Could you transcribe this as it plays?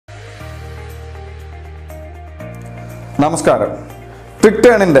നമസ്കാരം. ട്രിക്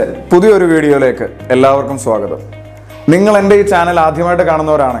ടേണിന്റെ പുതിയൊരു വീഡിയോയിലേക്ക് എല്ലാവർക്കും സ്വാഗതം. നിങ്ങൾ എൻ്റെ ഈ ചാനൽ ആദ്യമായിട്ട്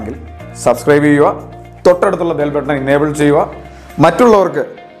കാണുന്നവരാണെങ്കിൽ സബ്സ്ക്രൈബ് ചെയ്യുക, തൊട്ടടുത്തുള്ള ബെൽ ബട്ടൺ എനേബിൾ ചെയ്യുക, മറ്റുള്ളവർക്ക്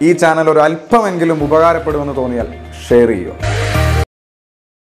ഈ ചാനൽ ഒരു അല്പമെങ്കിലും ഉപകാരപ്പെടുമെന്ന് തോന്നിയാൽ ഷെയർ ചെയ്യുക.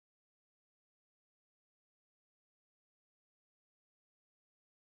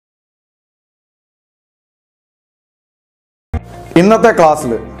 ഇന്നത്തെ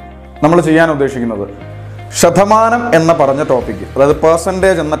ക്ലാസ്സിൽ നമ്മൾ ചെയ്യാൻ ഉദ്ദേശിക്കുന്നത് ശതമാനം എന്ന പറഞ്ഞ ടോപ്പിക്ക്, അതായത്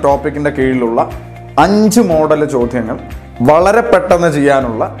പെർസെൻറ്റേജ് എന്ന ടോപ്പിക്കിൻ്റെ കീഴിലുള്ള 5 മോഡൽ ചോദ്യങ്ങൾ വളരെ പെട്ടെന്ന്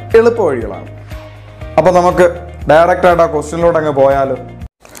ചെയ്യാനുള്ള എളുപ്പ വഴികളാണ്. അപ്പോൾ നമുക്ക് ഡയറക്റ്റായിട്ട് ആ ക്വസ്റ്റ്യനിലോട്ട് അങ്ങ് പോയാൽ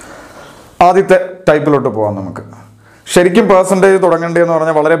ആദ്യത്തെ ടൈപ്പിലോട്ട് പോകാം. നമുക്ക് ശരിക്കും പെർസെൻറ്റേജ് തുടങ്ങേണ്ടതെന്ന്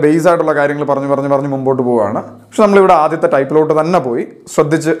പറഞ്ഞാൽ വളരെ ബേസ് ആയിട്ടുള്ള കാര്യങ്ങൾ പറഞ്ഞ് മുമ്പോട്ട് പോവുകയാണ്. പക്ഷെ നമ്മളിവിടെ ആദ്യത്തെ ടൈപ്പിലോട്ട് തന്നെ പോയി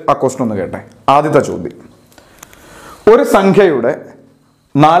ശ്രദ്ധിച്ച് ആ ക്വസ്റ്റ്യൻ ഒന്ന് കേട്ടെ. ആദ്യത്തെ ചോദ്യം: ഒരു സംഖ്യയുടെ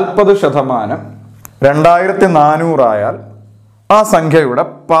 40% 2400 ആയാൽ ആ സംഖ്യയുടെ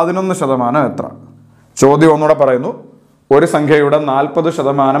 11% എത്ര? ചോദ്യം ഒന്നുകൂടെ പറയുന്നു. ഒരു സംഖ്യയുടെ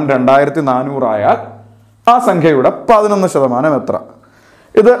 40% 2400 ആയാൽ ആ സംഖ്യയുടെ 11% എത്ര?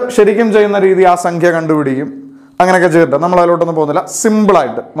 ഇത് ശരിക്കും ചെയ്യുന്ന രീതി ആ സംഖ്യ കണ്ടുപിടിക്കും, അങ്ങനെയൊക്കെ ചെയ്തിട്ട് നമ്മൾ അതിലോട്ടൊന്നും പോകുന്നില്ല.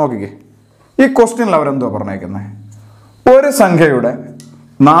 സിമ്പിളായിട്ട് നോക്കിക്കേ. ഈ ക്വസ്റ്റ്യനിൽ അവരെന്തോ പറഞ്ഞേക്കുന്നത്, ഒരു സംഖ്യയുടെ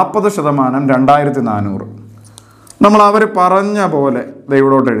 40% 2400. നമ്മൾ അവർ പറഞ്ഞ പോലെ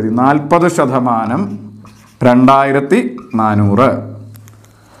ഇവിടോട്ട് എഴുതി 40% 2400.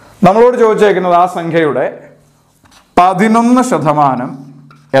 നമ്മളോട് ചോദിച്ചേക്കുന്നത് ആ സംഖ്യയുടെ 11%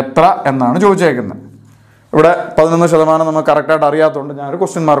 എത്ര എന്നാണ് ചോദിച്ചേക്കുന്നത്. ഇവിടെ 11% നമുക്ക് കറക്റ്റായിട്ട് അറിയാത്തതുകൊണ്ട് ഞാനൊരു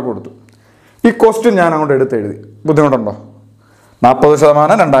ക്വസ്റ്റ്യൻ മാർക്ക് കൊടുത്തു. ഈ ക്വസ്റ്റ്യൻ ഞാൻ അങ്ങോട്ട് എടുത്ത് എഴുതി. ബുദ്ധിമുട്ടുണ്ടോ?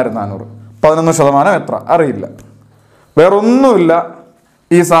 40% 2400, 11% എത്ര അറിയില്ല. വേറൊന്നുമില്ല,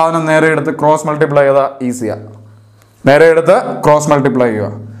 ഈ സാധനം നേരെ എടുത്ത് ക്രോസ് മൾട്ടിപ്ലൈ ചെയ്താൽ ഈസിയാണ്. നേരെ എടുത്ത് ക്രോസ് മൾട്ടിപ്ലൈ ചെയ്യുക.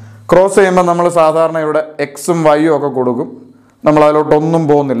 ക്രോസ് ചെയ്യുമ്പോൾ നമ്മൾ സാധാരണ ഇവിടെ എക്സും വൈയും ഒക്കെ കൊടുക്കും. നമ്മൾ അതിലോട്ടൊന്നും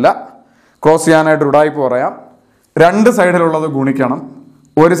പോകുന്നില്ല. ക്രോസ് ചെയ്യാനായിട്ട് ഉടായ്പ് പറയാം. 2 സൈഡിലുള്ളത് ഗുണിക്കണം,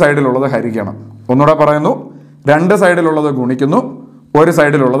 ഒരു സൈഡിലുള്ളത് ഹരിക്കണം. ഒന്നുകൂടെ പറയുന്നു, 2 സൈഡിലുള്ളത് ഗുണിക്കുന്നു, ഒരു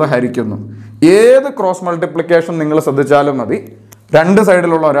സൈഡിലുള്ളത് ഹരിക്കുന്നു. ഏത് ക്രോസ് മൾട്ടിപ്ലിക്കേഷൻ നിങ്ങൾ ശ്രദ്ധിച്ചാലും മതി, 2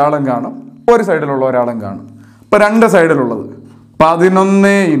 സൈഡിലുള്ള ഒരാളും കാണും, ഒരു സൈഡിലുള്ള ഒരാളും കാണും. ഇപ്പം 2 സൈഡിലുള്ളത് 11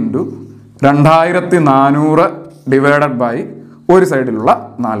 × 2400 ഡിവൈഡഡ് ബൈ ഒരു സൈഡിലുള്ള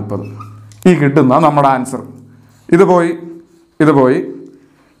 40. ഈ കിട്ടുന്ന നമ്മുടെ ആൻസർ. ഇത് പോയി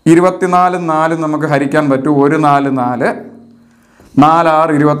 24 4 നമുക്ക് ഹരിക്കാൻ പറ്റും. 1 4 4 4 6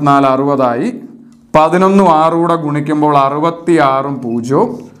 24 60 11 6 കൂടെ ഗുണിക്കുമ്പോൾ 66 0.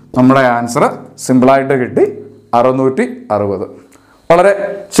 നമ്മുടെ ആൻസർ സിമ്പിളായിട്ട് കിട്ടി, 660. വളരെ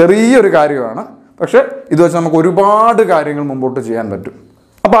ചെറിയൊരു കാര്യമാണ്, പക്ഷെ ഇത് വെച്ച് നമുക്ക് ഒരുപാട് കാര്യങ്ങൾ മുമ്പോട്ട് ചെയ്യാൻ പറ്റും.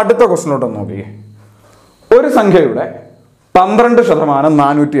 അപ്പോൾ അടുത്ത ക്വസ്റ്റ്യനിലോട്ട് നോക്കിയേ. ഒരു സംഖ്യയുടെ 12%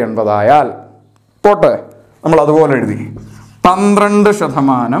 480 ആയാൽ, പോട്ടെ നമ്മൾ അതുപോലെ എഴുതി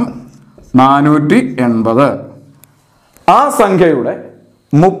 12% 480. ആ സംഖ്യയുടെ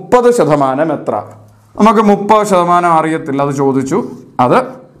 30% എത്ര? നമുക്ക് 30% അറിയത്തില്ല, അത് ചോദിച്ചു, അത്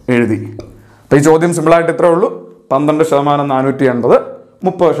എഴുതി. അപ്പം ഈ ചോദ്യം സിമ്പിളായിട്ട് ഇത്രേ ഉള്ളൂ. 12% 480,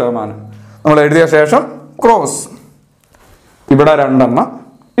 30%. നമ്മൾ എഴുതിയ ശേഷം ക്രോസ്. ഇവിടെ 2 എണ്ണം,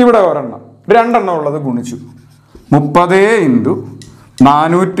 ഇവിടെ 1 എണ്ണം, 2 എണ്ണം ഉള്ളത് ഗുണിച്ചു. 30 ×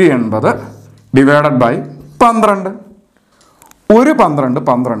 480 ഡിവൈഡഡ് ബൈ 12. ഒരു 12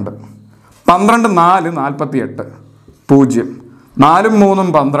 12, 12 4 48 0. 4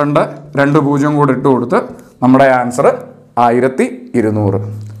 3 12, 2 0 കൂടെ ഇട്ട് കൊടുത്ത് നമ്മുടെ ആൻസർ 1200.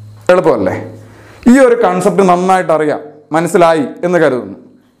 എളുപ്പമല്ലേ? ഈ ഒരു കൺസെപ്റ്റ് നന്നായിട്ട് അറിയാം, മനസ്സിലായി എന്ന് കരുതുന്നു.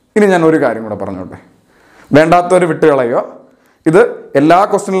 ഇനി ഞാൻ ഒരു കാര്യം കൂടെ പറഞ്ഞോട്ടെ, വേണ്ടാത്തവർ വിട്ടുകളയുക. ഇത് എല്ലാ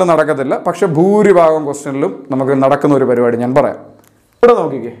ക്വസ്റ്റ്യനിലും നടക്കത്തില്ല, പക്ഷെ ഭൂരിഭാഗം ക്വസ്റ്റ്യനിലും നമുക്ക് നടക്കുന്ന ഒരു പരിപാടി ഞാൻ പറയാം. ഇവിടെ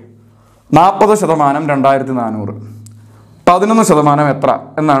നോക്കിക്കേ, 40% 2400, 11% എത്ര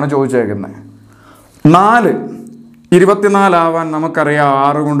എന്നാണ് ചോദിച്ചേക്കുന്നത്. 4 24 ആവാൻ നമുക്കറിയാം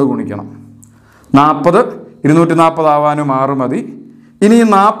 6 കൊണ്ട് ഗുണിക്കണം. 40 240 ആവാനും 6 മതി. ഇനി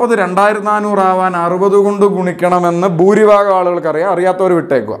 40 2400 ആവാൻ 60 കൊണ്ട് ഗുണിക്കണമെന്ന് ഭൂരിഭാഗം ആളുകൾക്കറിയാം, അറിയാത്തവർ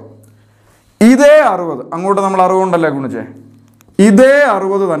വിട്ടേക്കുക. ഇതേ 60 അങ്ങോട്ട് നമ്മൾ 60 കൊണ്ടല്ലേ ഗുണിച്ചേ, ഇതേ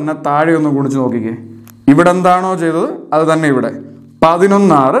 60 തന്നെ താഴെ ഒന്ന് ഗുണിച്ച് നോക്കിക്കേ. ഇവിടെ എന്താണോ ചെയ്തത് അത് തന്നെ ഇവിടെ. 11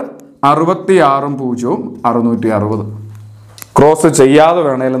 6 66 0 660. ക്രോസ് ചെയ്യാതെ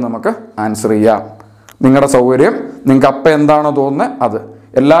വേണേലും നമുക്ക് ആൻസർ ചെയ്യാം. നിങ്ങളുടെ സൗകര്യം, നിങ്ങൾക്ക് അപ്പം എന്താണോ തോന്നുന്നത് അത്.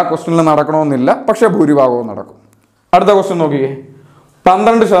 എല്ലാ ക്വസ്റ്റ്യനിലും നടക്കണമെന്നില്ല, പക്ഷേ ഭൂരിഭാഗവും നടക്കും. അടുത്ത ക്വസ്റ്റ്യൻ നോക്കിക്കേ.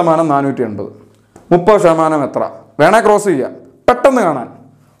 12% 480, 30% എത്ര? വേണേ ക്രോസ് ചെയ്യാം, പെട്ടെന്ന് കാണാൻ.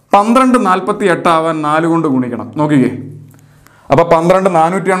 12 48 ആവാൻ 4 കൊണ്ട് ഗുണിക്കണം. നോക്കിക്കേ, അപ്പോൾ 12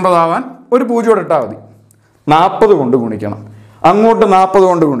 480 ആവാൻ ഒരു 0 ഇട്ടാൽ മതി. 40 കൊണ്ട് ഗുണിക്കണം. അങ്ങോട്ട് 40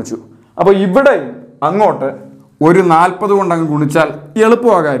 കൊണ്ട് ഗുണിച്ചു. അപ്പോൾ ഇവിടെ അങ്ങോട്ട് ഒരു 40 കൊണ്ടങ്ങ് ഗുണിച്ചാൽ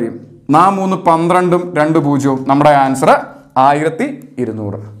എളുപ്പമാണ് കാര്യം. 3 12 2 0 നമ്മുടെ ആൻസർ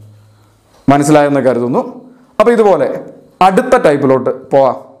 1200. മനസ്സിലായെന്ന് കരുതുന്നു. അപ്പോൾ ഇതുപോലെ അടുത്ത ടൈപ്പിലോട്ട്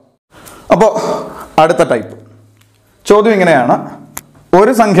പോവാം. അപ്പോൾ അടുത്ത ടൈപ്പ് ചോദ്യം ഇങ്ങനെയാണ്: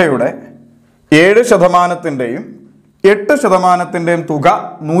 ഒരു സംഖ്യയുടെ 7%-ൻ്റെയും 8%-ൻ്റെയും തുക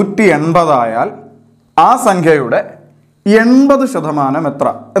 180 ആയാൽ ആ സംഖ്യയുടെ 80% എത്ര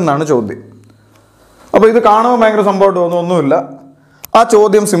എന്നാണ് ചോദ്യം. അപ്പോൾ ഇത് കാണുമ്പോൾ ഭയങ്കര സംഭവമായിട്ട് തോന്നുന്നു. ഒന്നുമില്ല. ആ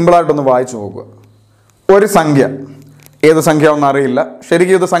ചോദ്യം സിമ്പിളായിട്ടൊന്ന് വായിച്ചു നോക്കുക. ഒരു സംഖ്യ, ഏത് സംഖ്യ ഒന്നും അറിയില്ല,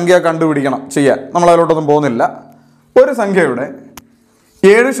 ശരിക്കും ഇത് സംഖ്യ കണ്ടുപിടിക്കണം ചെയ്യാൻ, നമ്മൾ അതിലോട്ടൊന്നും പോകുന്നില്ല. ഒരു സംഖ്യയുടെ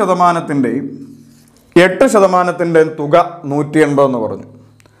 7%-ൻ്റെയും 8%-ൻ്റെയും തുക 180 എന്ന് പറഞ്ഞു.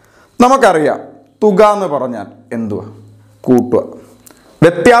 നമുക്കറിയാം തുക എന്ന് പറഞ്ഞാൽ എന്തുവാ? കൂട്ടുക.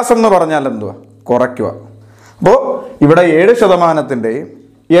 വ്യത്യാസം എന്ന് പറഞ്ഞാൽ എന്തുവാ? കുറയ്ക്കുക. അപ്പോൾ ഇവിടെ 7%-ൻ്റെയും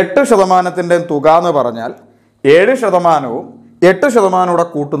 8%-ൻ്റെയും തുക എന്ന് പറഞ്ഞാൽ 7%-ഉം 8%-ഉം കൂടെ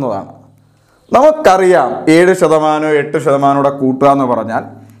കൂട്ടുന്നതാണ്. നമുക്കറിയാം 7%-ഉം 8%-ഉം കൂടെ കൂട്ടുക എന്ന് പറഞ്ഞാൽ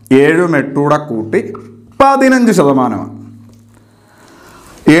 7ഉം 8ഉം കൂടെ കൂട്ടി 15%.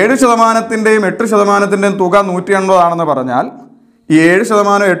 7%-ൻ്റെയും 8%-ൻ്റെയും തുക 180 ആണെന്ന് പറഞ്ഞാൽ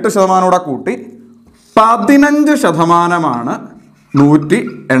 7%-ഉം 8%-ഉം കൂടെ കൂട്ടി 15%-മാണ്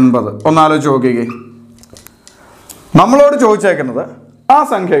 180. ഒന്നാലോചിച്ച് നോക്കിക്കേ. നമ്മളോട് ചോദിച്ചേക്കുന്നത് ആ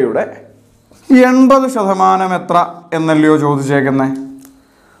സംഖ്യയുടെ 80% എത്ര എന്നല്ലയോ ചോദിച്ചേക്കുന്നത്.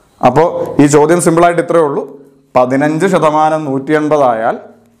 അപ്പോൾ ഈ ചോദ്യം സിമ്പിളായിട്ട് ഇത്രയേ ഉള്ളൂ. 15% 180 ആയാൽ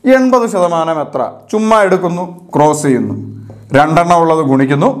 80% എത്ര? ചുമ്മാ എടുക്കുന്നു, ക്രോസ് ചെയ്യുന്നു, 2 എണ്ണം ഉള്ളത്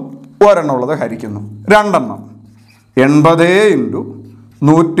ഗുണിക്കുന്നു, 1 എണ്ണം ഉള്ളത് ഹരിക്കുന്നു. 2 എണ്ണം 80 ×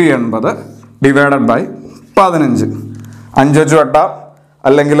 180 ഡിവൈഡഡ് ബൈ 15. 5 വെച്ച് വെട്ടാം,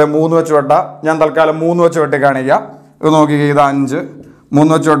 അല്ലെങ്കിൽ 3 വെച്ച് വെട്ടാം. ഞാൻ തൽക്കാലം 3 വെച്ച് വെട്ടി കാണിക്കാം. ഇത് നോക്കിക്കേ, ഇത് 5, 3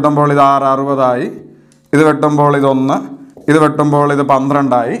 വെച്ച് വെട്ടുമ്പോൾ ഇത് 6 60 ആയി. ഇത് വെട്ടുമ്പോൾ ഇത് 1, ഇത് വെട്ടുമ്പോൾ ഇത്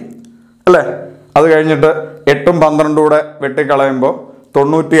 12 ആയി അല്ലേ? അത് കഴിഞ്ഞിട്ട് 8ഉം 12ഉം കൂടെ വെട്ടിക്കളയുമ്പോൾ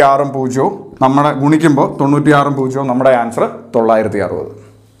 96ഉം 0ഉം നമ്മുടെ ഗുണിക്കുമ്പോൾ 96ഉം 0ഉം നമ്മുടെ ആൻസർ 960.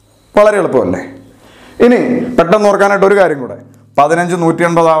 വളരെ എളുപ്പമല്ലേ? ഇനി പെട്ടെന്ന് ഓർക്കാനായിട്ട് ഒരു കാര്യം കൂടെ. 15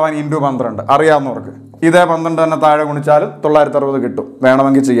 180 ആവാൻ × 12 അറിയാവുന്നവർക്ക് ഇതേ 12 തന്നെ താഴെ ഗുണിച്ചാലും 960 കിട്ടും.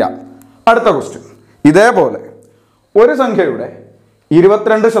 വേണമെങ്കിൽ ചെയ്യാം. അടുത്ത ക്വസ്റ്റ്യൻ ഇതേപോലെ ഒരു സംഖ്യയുടെ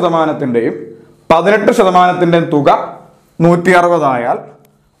 22%-ൻ്റെയും 18%-ൻ്റെയും തുക 160 ആയാൽ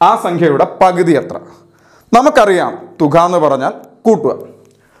ആ സംഖ്യയുടെ പകുതി എത്ര? നമുക്കറിയാം തുക എന്ന് പറഞ്ഞാൽ കൂട്ടുക.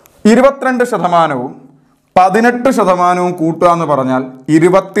 22%-ഉം 18%-ഉം കൂട്ടുക എന്ന് പറഞ്ഞാൽ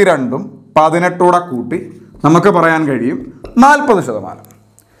 22ഉം 18ഉം കൂടെ കൂട്ടി നമുക്ക് പറയാൻ കഴിയും 40%.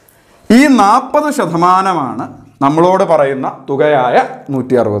 ഈ 40%-മാണ് നമ്മളോട് പറയുന്ന തുകയായ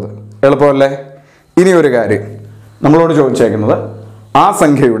 160. എളുപ്പമല്ലേ? ഇനി ഒരു കാര്യം നമ്മളോട് ചോദിച്ചേക്കുന്നത് ആ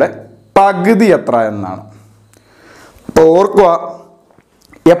സംഖ്യയുടെ പകുതി എത്ര എന്നാണ്. അപ്പോൾ ഓർക്കുക,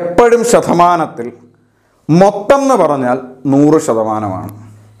 എപ്പോഴും ശതമാനത്തിൽ മൊത്തം എന്ന് പറഞ്ഞാൽ 100%.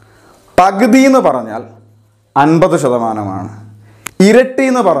 പകുതി എന്ന് പറഞ്ഞാൽ 50%. ഇരട്ടി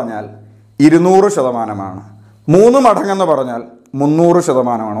എന്ന് പറഞ്ഞാൽ 200%. 3 മടങ്ങെന്ന് പറഞ്ഞാൽ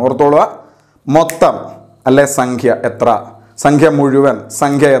 300%. ഓർത്തോളുക, മൊത്തം അല്ലെ സംഖ്യ എത്ര, സംഖ്യ മുഴുവൻ,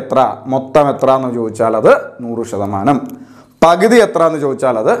 സംഖ്യ എത്ര, മൊത്തം എത്ര എന്ന് ചോദിച്ചാൽ അത് 100%. പകുതി എത്ര എന്ന്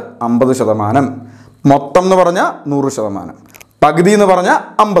ചോദിച്ചാൽ അത് 50%. മൊത്തം എന്ന് പറഞ്ഞാൽ 100%, പകുതി എന്ന് പറഞ്ഞാൽ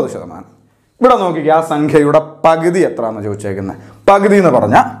 50%. ഇവിടെ നോക്കിക്കുക, ആ സംഖ്യയുടെ പകുതി എത്ര എന്ന് ചോദിച്ചേക്കുന്നത്. പകുതി എന്ന്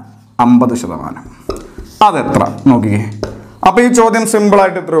പറഞ്ഞാൽ 50%. അതെത്ര നോക്കിക്കേ. അപ്പോൾ ഈ ചോദ്യം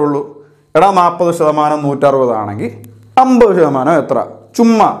സിമ്പിളായിട്ട് ഇത്രയേ ഉള്ളൂ. എടാ 40% 160 ആണെങ്കിൽ 50% എത്ര?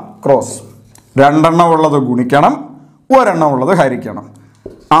 ചുമ്മാ ക്രോസ്, 2 എണ്ണം ഉള്ളത് ഗുണിക്കണം, 1 എണ്ണം ഉള്ളത് ഹരിക്കണം.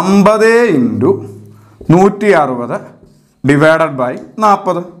 50 × 160 ഡിവൈഡഡ് ബൈ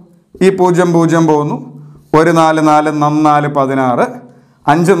 40. ഈ 0 0 പോകുന്നു, 1 4 4 4 16,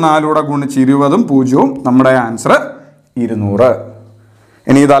 5 4 കൂടെ ഗുണിച്ച് 20ഉം 0ഉം നമ്മുടെ ആൻസർ 200.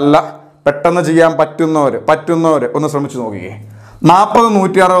 ഇനി ഇതല്ല, പെട്ടെന്ന് ചെയ്യാൻ പറ്റുന്നവർ ഒന്ന് ശ്രമിച്ചു നോക്കിക്കേ. 40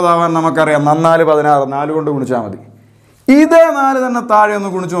 160 ആവാൻ നമുക്കറിയാം 4 16, 4 കൊണ്ട് ഗുണിച്ചാൽ മതി. ഇതേ 4 തന്നെ താഴെ ഒന്ന്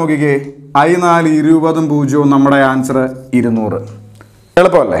ഗുണിച്ച് നോക്കിക്കേ. I 4 20ഉം 0ഉം നമ്മുടെ ആൻസർ 200.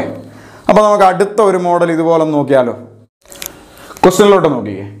 എളുപ്പമല്ലേ? അപ്പോൾ നമുക്ക് അടുത്ത ഒരു മോഡൽ ഇതുപോലെ നോക്കിയാലോ. ക്വസ്റ്റ്യനിലോട്ട്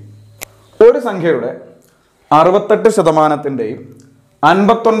നോക്കിക്കേ. ഒരു സംഖ്യയുടെ 68%-ൻ്റെയും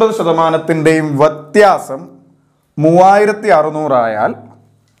 59%-ൻ്റെയും വ്യത്യാസം 3600 ആയാൽ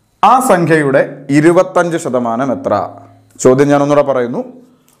ആ സംഖ്യയുടെ 25% എത്ര? ചോദ്യം ഞാനൊന്നുകൂടെ പറയുന്നു.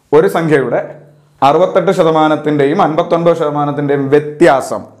 ഒരു സംഖ്യയുടെ 68%-ൻ്റെയും 59%-ൻ്റെയും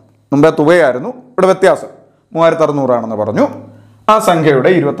വ്യത്യാസം, മുമ്പേ തുകയായിരുന്നു, ഇവിടെ വ്യത്യാസം 3600 ആണെന്ന് പറഞ്ഞു. ആ സംഖ്യയുടെ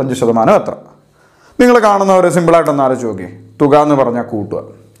 25% എത്ര? നിങ്ങൾ കാണുന്നവർ സിമ്പിളായിട്ടൊന്ന് ആലോചിച്ച് നോക്കി. തുക എന്ന് പറഞ്ഞാൽ കൂട്ടുക,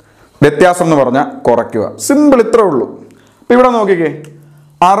 വ്യത്യാസം എന്ന് പറഞ്ഞാൽ കുറയ്ക്കുക. സിമ്പിൾ, ഇത്രേ ഉള്ളൂ. അപ്പം ഇവിടെ നോക്കിക്കേ,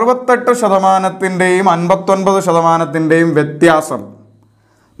 68%-ന്റെയും 59%-ന്റെയും വ്യത്യാസം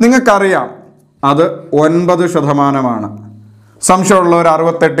നിങ്ങൾക്കറിയാം, അത് 9%. സംശയമുള്ളവർ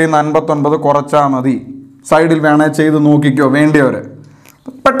 68-ൽ നിന്ന് 59 കുറച്ചാൽ മതി. സൈഡിൽ വേണേ ചെയ്ത് നോക്കിക്കോ വേണ്ടിയവർ.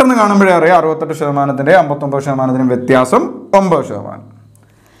 പെട്ടെന്ന് കാണുമ്പോഴേ അറിയാം 68%-ന്റെയും 59%-ന്റെയും വ്യത്യാസം 9%.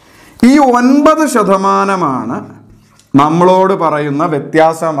 ഈ 9% നമ്മളോട് പറയുന്ന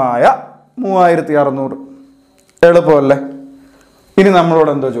വ്യത്യാസമായ 3600. എളുപ്പമല്ലേ? ഇനി നമ്മളോട്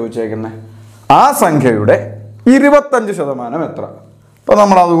എന്തോ ചോദിച്ചേക്കുന്നത്? ആ സംഖ്യയുടെ 25% എത്ര? അപ്പോൾ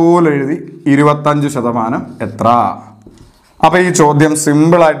നമ്മൾ അതുപോലെ എഴുതി 25% എത്ര. അപ്പോൾ ഈ ചോദ്യം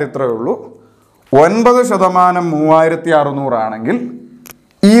സിമ്പിളായിട്ട് ഇത്രയേ ഉള്ളൂ. 9% 3600 ആണെങ്കിൽ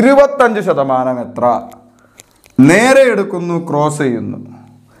 25% എത്ര? നേരെ എടുക്കുന്നു, ക്രോസ് ചെയ്യുന്നു,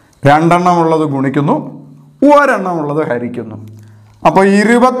 2 എണ്ണം ഉള്ളത് ഗുണിക്കുന്നു, 1 എണ്ണം ഉള്ളത് ഹരിക്കുന്നു. അപ്പോൾ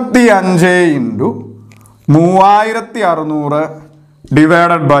 25 × 3600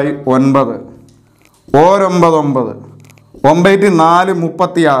 ഡിവൈഡഡ് ബൈ 9. 9 9 9 4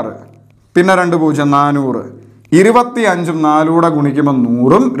 36, പിന്നെ 2 0 400. 25 4 കൂടെ ഗുണിക്കുമ്പോൾ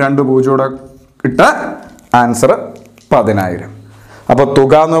 100, 2 0 കൂടെ ഇട്ട് ആൻസർ 10000. അപ്പോൾ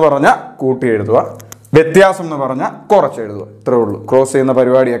തുക എന്ന് പറഞ്ഞാൽ കൂട്ടി എഴുതുക, വ്യത്യാസം എന്ന് പറഞ്ഞാൽ കുറച്ച് എഴുതുക. ഇത്രേ ഉള്ളൂ. ക്രോസ് ചെയ്യുന്ന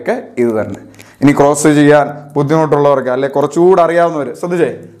പരിപാടിയൊക്കെ ഇത് തന്നെ. ഇനി ക്രോസ് ചെയ്യാൻ ബുദ്ധിമുട്ടുള്ളവർക്ക്, അല്ലെ കുറച്ചുകൂടെ അറിയാവുന്നവർ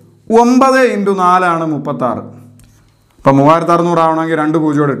ശ്രദ്ധിച്ചേ, 9 × 4 = 36. അപ്പം 3600 ആവണമെങ്കിൽ 2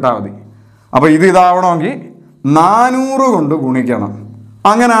 0 കൂടെ ഇട്ടാൽ മതി. അപ്പോൾ ഇതാവണമെങ്കിൽ 400 കൊണ്ട് ഗുണിക്കണം.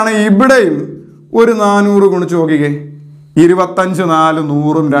 അങ്ങനെയാണ് ഇവിടെയും ഒരു 400 ഗുണിച്ച് നോക്കിക്കേ. 25 4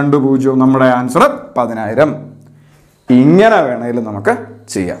 100, 2 0, നമ്മുടെ ആൻസർ 10000. ഇങ്ങനെ വേണമെങ്കിലും നമുക്ക്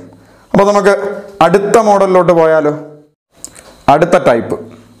ചെയ്യാം. അപ്പോൾ നമുക്ക് അടുത്ത മോഡലിലോട്ട് പോയാലോ? അടുത്ത ടൈപ്പ്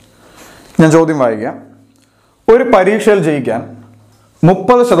ഞാൻ ചോദ്യം വായിക്കാം. ഒരു പരീക്ഷയിൽ ജയിക്കാൻ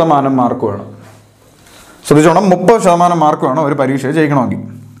 30% മാർക്ക് വേണം. ശ്രദ്ധിച്ചോണം, 30% മാർക്ക് വേണം ഒരു പരീക്ഷയിൽ ജയിക്കണമെങ്കിൽ.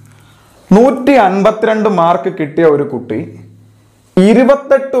 152 മാർക്ക് കിട്ടിയ ഒരു കുട്ടി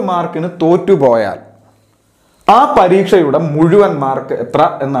 28 മാർക്കിന് തോറ്റുപോയാൽ ആ പരീക്ഷയുടെ മുഴുവൻ മാർക്ക് എത്ര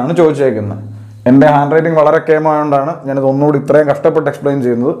എന്നാണ് ചോദിച്ചേക്കുന്നത്. എൻ്റെ ഹാൻഡ് റൈറ്റിംഗ് വളരെ കേമായതുകൊണ്ടാണ് ഞാനിത് ഒന്നുകൂടി ഇത്രയും കഷ്ടപ്പെട്ട് എക്സ്പ്ലെയിൻ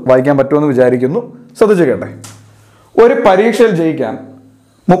ചെയ്യുന്നത്. വായിക്കാൻ പറ്റുമെന്ന് വിചാരിക്കുന്നു. ശ്രദ്ധിച്ചു കേട്ടെ. ഒരു പരീക്ഷയിൽ ജയിക്കാൻ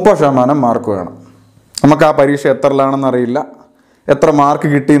 30% മാർക്ക് വേണം. നമുക്ക് ആ പരീക്ഷ എത്രയിലാണെന്ന് അറിയില്ല, എത്ര മാർക്ക്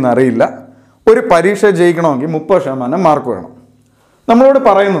കിട്ടിയെന്ന് അറിയില്ല. ഒരു പരീക്ഷ ജയിക്കണമെങ്കിൽ 30% മാർക്ക് വേണം. നമ്മളോട്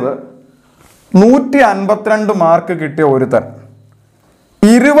പറയുന്നത് 152 മാർക്ക് കിട്ടിയ ഒരുത്തൻ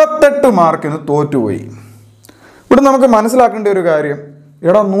 28 മാർക്കിന് തോറ്റുപോയി. ഇവിടെ നമുക്ക് മനസ്സിലാക്കേണ്ട ഒരു കാര്യം,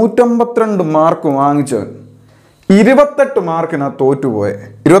 152 മാർക്ക് വാങ്ങിച്ചവൻ 28 മാർക്കിനാ തോറ്റുപോയെ.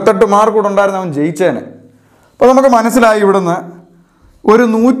 28 മാർക്ക് കൂടെ ഉണ്ടായിരുന്ന അവൻ ജയിച്ചേനെ. അപ്പോൾ നമുക്ക് മനസ്സിലായി ഇവിടുന്ന് ഒരു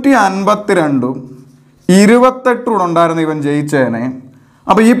 152 28 കൂടെ ഉണ്ടായിരുന്ന ഇവൻ ജയിച്ചേനെ.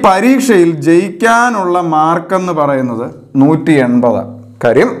 അപ്പോൾ ഈ പരീക്ഷയിൽ ജയിക്കാനുള്ള മാർക്കെന്ന് പറയുന്നത് 180.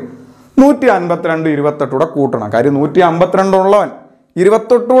 കാര്യം 152 28 കൂടെ കൂട്ടണം. കാര്യം 152 ഉള്ളവൻ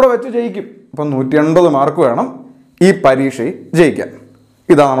 28 കൂടെ വെച്ച് ജയിക്കും. അപ്പം 180 മാർക്ക് വേണം ഈ പരീക്ഷയിൽ ജയിക്കാൻ.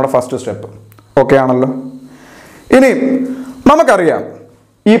 ഇതാണ് നമ്മുടെ ഫസ്റ്റ് സ്റ്റെപ്പ്. ഓക്കെ ആണല്ലോ? ഇനി നമുക്കറിയാം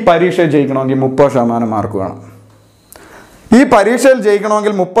ഈ പരീക്ഷയിൽ ജയിക്കണമെങ്കിൽ 30% മാർക്ക് വേണം. ഈ പരീക്ഷയിൽ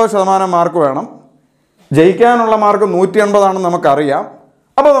ജയിക്കണമെങ്കിൽ 30% മാർക്ക് വേണം. ജയിക്കാനുള്ള മാർക്ക് 180 ആണെന്ന് നമുക്കറിയാം.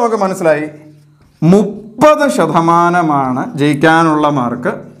 അപ്പോൾ നമുക്ക് മനസ്സിലായി 30% ജയിക്കാനുള്ള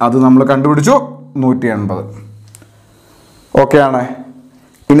മാർക്ക്. അത് നമ്മൾ കണ്ടുപിടിച്ചു, 180. ഓക്കെ ആണേ?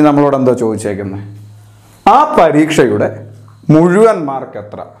 ഇനി നമ്മളോട് എന്താ ചോദിച്ചേക്കുന്നത്? ആ പരീക്ഷയുടെ മുഴുവൻ മാർക്ക്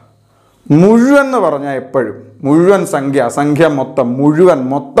എത്ര? മുഴുവൻ എന്ന് പറഞ്ഞാൽ എപ്പോഴും മുഴുവൻ സംഖ്യ മൊത്തം, മുഴുവൻ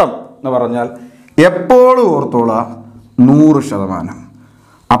മൊത്തം എന്ന് പറഞ്ഞാൽ എപ്പോഴും ഓർത്തോളുക 100%.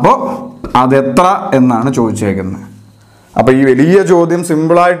 അപ്പോൾ അതെത്ര എന്നാണ് ചോദിച്ചേക്കുന്നത്. അപ്പോൾ ഈ വലിയ ചോദ്യം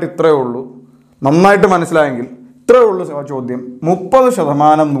സിമ്പിളായിട്ട് ഇത്രയേ ഉള്ളൂ. നന്നായിട്ട് മനസ്സിലായെങ്കിൽ ഇത്രയേ ഉള്ളൂ ചോദ്യം.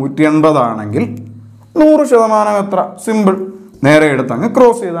 30% 180 ആണെങ്കിൽ 100% എത്ര? സിമ്പിൾ. നേരെ എടുത്തങ്ങ്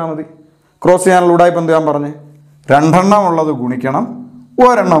ക്രോസ് ചെയ്താൽ മതി. ക്രോസ് ചെയ്യാനുള്ള ഉടായ്പ എന്ത് ഞാൻ പറഞ്ഞേ? 2 എണ്ണം ഉള്ളത് ഗുണിക്കണം,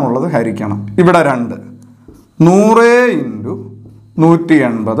 1 എണ്ണം ഉള്ളത് ഹരിക്കണം. ഇവിടെ 2. 100 ×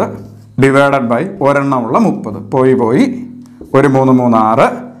 180 ഡിവൈഡഡ് ബൈ 1 എണ്ണമുള്ള 30. പോയി 1 3 3 6,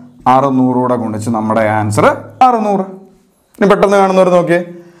 600 കൂടെ ഗുണിച്ച് നമ്മുടെ ആൻസർ 600. ഇനി പെട്ടെന്ന് കാണുന്നവർ നോക്കിയേ.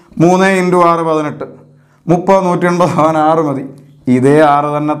 3 × 6 18. 30 180 6 മതി. ഇതേ 6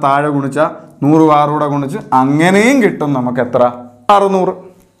 തന്നെ താഴെ ഗുണിച്ചാൽ 100 6 കൂടെ ഗുണിച്ച് അങ്ങനെയും കിട്ടും നമുക്ക് എത്ര? 600.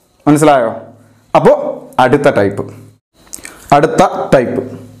 മനസ്സിലായോ? അപ്പോൾ അടുത്ത ടൈപ്പ്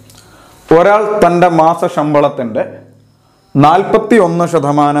ഒരാൾ തൻ്റെ മാസ ശമ്പളത്തിൻ്റെ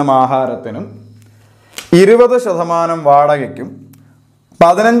 41% ആഹാരത്തിനും 20% വാടകയ്ക്കും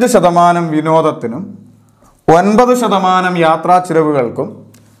 15% വിനോദത്തിനും 9% യാത്രാ ചിലവുകൾക്കും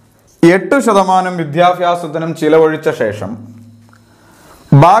 8% വിദ്യാഭ്യാസത്തിനും ചിലവഴിച്ച ശേഷം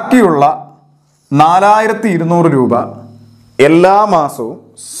ബാക്കിയുള്ള 4200 രൂപ എല്ലാ മാസവും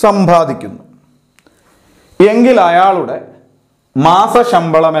സമ്പാദിക്കുന്നു എങ്കിൽ അയാളുടെ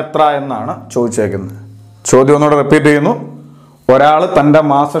മാസശമ്പളം എത്ര എന്നാണ് ചോദിച്ചേക്കുന്നത്. ചോദ്യം ഒന്നുകൂടെ റിപ്പീറ്റ് ചെയ്യുന്നു. ഒരാൾ തൻ്റെ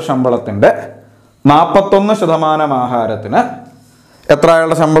മാസശമ്പളത്തിൻ്റെ 41% ആഹാരത്തിന്, എത്ര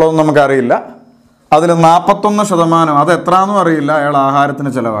അയാളുടെ ശമ്പളമൊന്നും നമുക്കറിയില്ല, അതിൽ 41% അത് എത്രയെന്നും അറിയില്ല, അയാൾ ആഹാരത്തിന്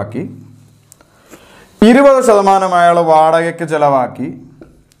ചിലവാക്കി. 20% അയാൾ വാടകയ്ക്ക് ചിലവാക്കി.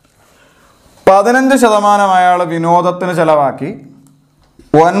 15% അയാൾ വിനോദത്തിന് ചിലവാക്കി.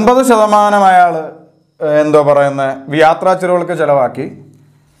 9% അയാൾ യാത്രാ ചിലവുകൾക്ക് ചിലവാക്കി.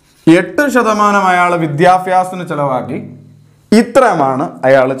 8% അയാൾ വിദ്യാഭ്യാസത്തിന് ചിലവാക്കി. ഇത്രയുമാണ്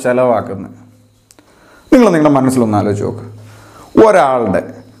അയാൾ ചിലവാക്കുന്നത്. നിങ്ങളുടെ മനസ്സിലൊന്ന് ആലോചിച്ച് നോക്ക്. ഒരാളുടെ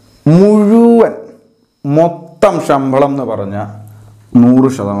മുഴുവൻ മൊത്തം ശമ്പളം എന്ന് പറഞ്ഞാൽ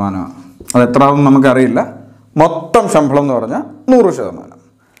 100%. അത് എത്രയാണെന്ന് നമുക്കറിയില്ല. മൊത്തം ശമ്പളം എന്ന് പറഞ്ഞാൽ 100%.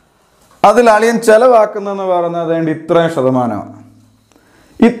 അതിൽ അളിയൻ ചെലവാക്കുന്നതെന്ന് പറയുന്നത് വേണ്ടി ഇത്രയും ശതമാനമാണ്.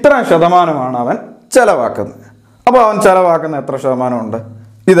 ഇത്രയും ശതമാനമാണ് അവൻ ചെലവാക്കുന്നത്. അപ്പോൾ അവൻ ചെലവാക്കുന്ന എത്ര ശതമാനമുണ്ട്?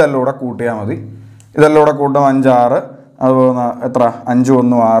 ഇതെല്ലാം കൂടെ കൂട്ടിയാൽ മതി. ഇതെല്ലാം കൂടെ കൂട്ടും 5 6, അതുപോലെ എത്ര 5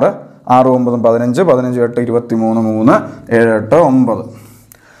 1 6, 6 9 15, 15 8 23 3 7 8 9.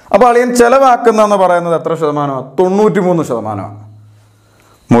 അപ്പോൾ അളിയൻ ചെലവാക്കുന്നതെന്ന് പറയുന്നത് എത്ര ശതമാനമാണ്? 93%.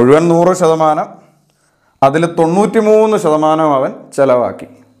 മുഴുവൻ 100%, അതിൽ 93% അവൻ ചെലവാക്കി.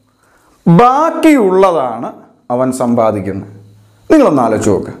 ബാക്കിയുള്ളതാണ് അവൻ സമ്പാദിക്കുന്നത്. നിങ്ങളൊന്ന്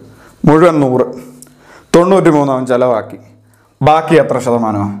ആലോചിച്ച് നോക്ക്. മുഴുവൻ 100, 93 അവൻ ചെലവാക്കി. ബാക്കി എത്ര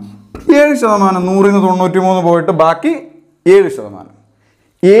ശതമാനമാണ്? 7%. 100ൽ നിന്ന് 93 പോയിട്ട് ബാക്കി 7%.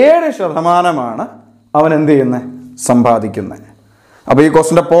 7%മാണ് അവൻ എന്ത് ചെയ്യുന്നത്? സമ്പാദിക്കുന്നത്. അപ്പോൾ ഈ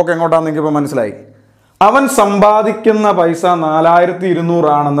ക്വസ്റ്റിൻ്റെ പോക്ക് എങ്ങോട്ടാണെന്ന് എനിക്കിപ്പോൾ മനസ്സിലായി. അവൻ സമ്പാദിക്കുന്ന പൈസ 4200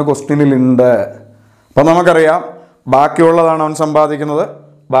 ആണെന്ന് ക്വസ്റ്റ്യനിൽ ഉണ്ട്. അപ്പം നമുക്കറിയാം ബാക്കിയുള്ളതാണ് അവൻ സമ്പാദിക്കുന്നത്,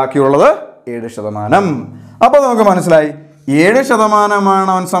 ബാക്കിയുള്ളത് 7%. അപ്പോൾ നമുക്ക് മനസ്സിലായി 7%മാണ്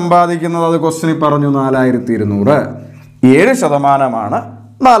അവൻ സമ്പാദിക്കുന്നത്. അത് ക്വസ്റ്റ്യനിൽ പറഞ്ഞു 4200. 7%മാണ്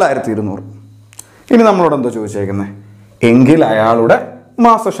 4200. ഇനി നമ്മളോട് എന്തോ ചോദിച്ചേക്കുന്നത്? എങ്കിൽ അയാളുടെ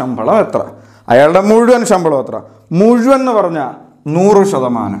മാസശമ്പളം എത്ര? അയാളുടെ മുഴുവൻ ശമ്പളം എത്ര? മുഴുവൻ എന്ന് പറഞ്ഞാൽ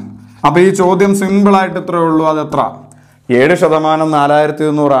 100%. അപ്പോൾ ഈ ചോദ്യം സിമ്പിളായിട്ട് ഇത്രയേ ഉള്ളൂ. അതെത്ര? 7%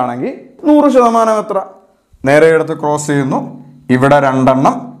 4200 ആണെങ്കിൽ 100% എത്ര? നേരെ എടുത്ത് ക്രോസ് ചെയ്യുന്നു. ഇവിടെ 2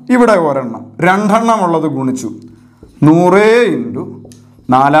 എണ്ണം, ഇവിടെ 1 എണ്ണം. 2 എണ്ണം ഉള്ളത് ഗുണിച്ചു. 100 ×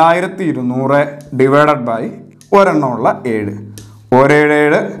 4200 ഡിവൈഡഡ് ബൈ 1 എണ്ണമുള്ള 7. 1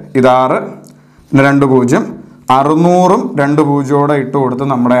 7 ഇത് 6, 2 0, 600ഉം 2 0 ഇട്ട് കൊടുത്ത്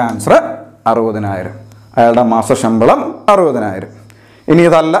നമ്മുടെ ആൻസർ 60000. അയാളുടെ മാസശമ്പളം 60000. ഇനി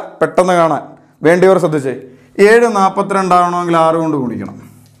ഇതല്ല, പെട്ടെന്ന് കാണാൻ വേണ്ടിയവർ ശ്രദ്ധിച്ചേ. 7 42 ആവണമെങ്കിൽ 6 കൊണ്ട് ഗുണിക്കണം.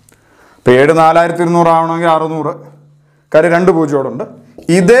 അപ്പോൾ 7 4200 ആവണമെങ്കിൽ 600. കാര്യം 2 0 ഉണ്ട്.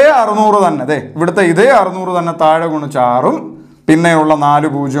 ഇതേ 600 തന്നെ, അതെ ഇവിടുത്തെ ഇതേ 600 തന്നെ താഴെ ഗുണിച്ച് 6ഉം പിന്നെയുള്ള 4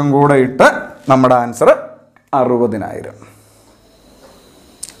 0 കൂടെ ഇട്ട് നമ്മുടെ ആൻസർ 60000.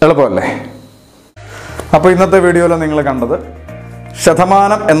 എളുപ്പമല്ലേ? അപ്പോൾ ഇന്നത്തെ വീഡിയോയിൽ നിങ്ങൾ കണ്ടത്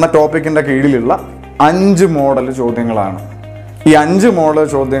ശതമാനം എന്ന ടോപ്പിക്കിൻ്റെ കീഴിലുള്ള 5 മോഡൽ ചോദ്യങ്ങളാണ്. ഈ 5 മോഡൽ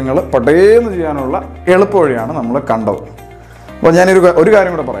ചോദ്യങ്ങൾ പെട്ടെന്ന് ചെയ്യാനുള്ള എളുപ്പവഴിയാണ് നമ്മൾ കണ്ടത്. അപ്പോൾ ഒരു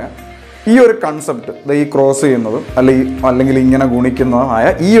കാര്യം കൂടെ പറയാം. ഈ ഒരു കൺസെപ്റ്റ്, ഈ ക്രോസ് ചെയ്യുന്നതും അല്ലെങ്കിൽ ഇങ്ങനെ ഗുണിക്കുന്നതുമായ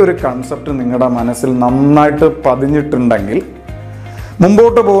ഈ ഒരു കൺസെപ്റ്റ് നിങ്ങളുടെ മനസ്സിൽ നന്നായിട്ട് പതിഞ്ഞിട്ടുണ്ടെങ്കിൽ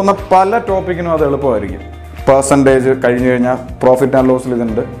മുമ്പോട്ട് പോകുന്ന പല ടോപ്പിക്കിനും അത് എളുപ്പമായിരിക്കും. പെർസെൻറ്റേജ് കഴിഞ്ഞ് കഴിഞ്ഞാൽ പ്രോഫിറ്റ് ആൻഡ് ലോസിൽ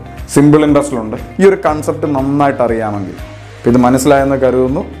ഇതുണ്ട്, സിമ്പിൾ ഇൻട്രസ്റ്റിലുണ്ട്. ഈ ഒരു കൺസെപ്റ്റ് നന്നായിട്ട് അറിയാമെങ്കിൽ, ഇത് മനസ്സിലായെന്ന്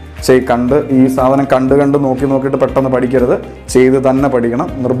കരുതുന്നു. ഈ സാധനം കണ്ട് നോക്കിയിട്ട് പെട്ടെന്ന് പഠിക്കരുത്, ചെയ്ത് തന്നെ പഠിക്കണം,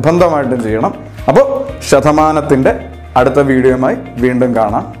 നിർബന്ധമായിട്ടും ചെയ്യണം. അപ്പോൾ ശതമാനത്തിൻ്റെ അടുത്ത വീഡിയോയുമായി വീണ്ടും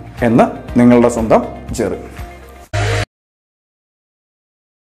കാണാം എന്ന് നിങ്ങളുടെ സ്വന്തം ജെറിൻ.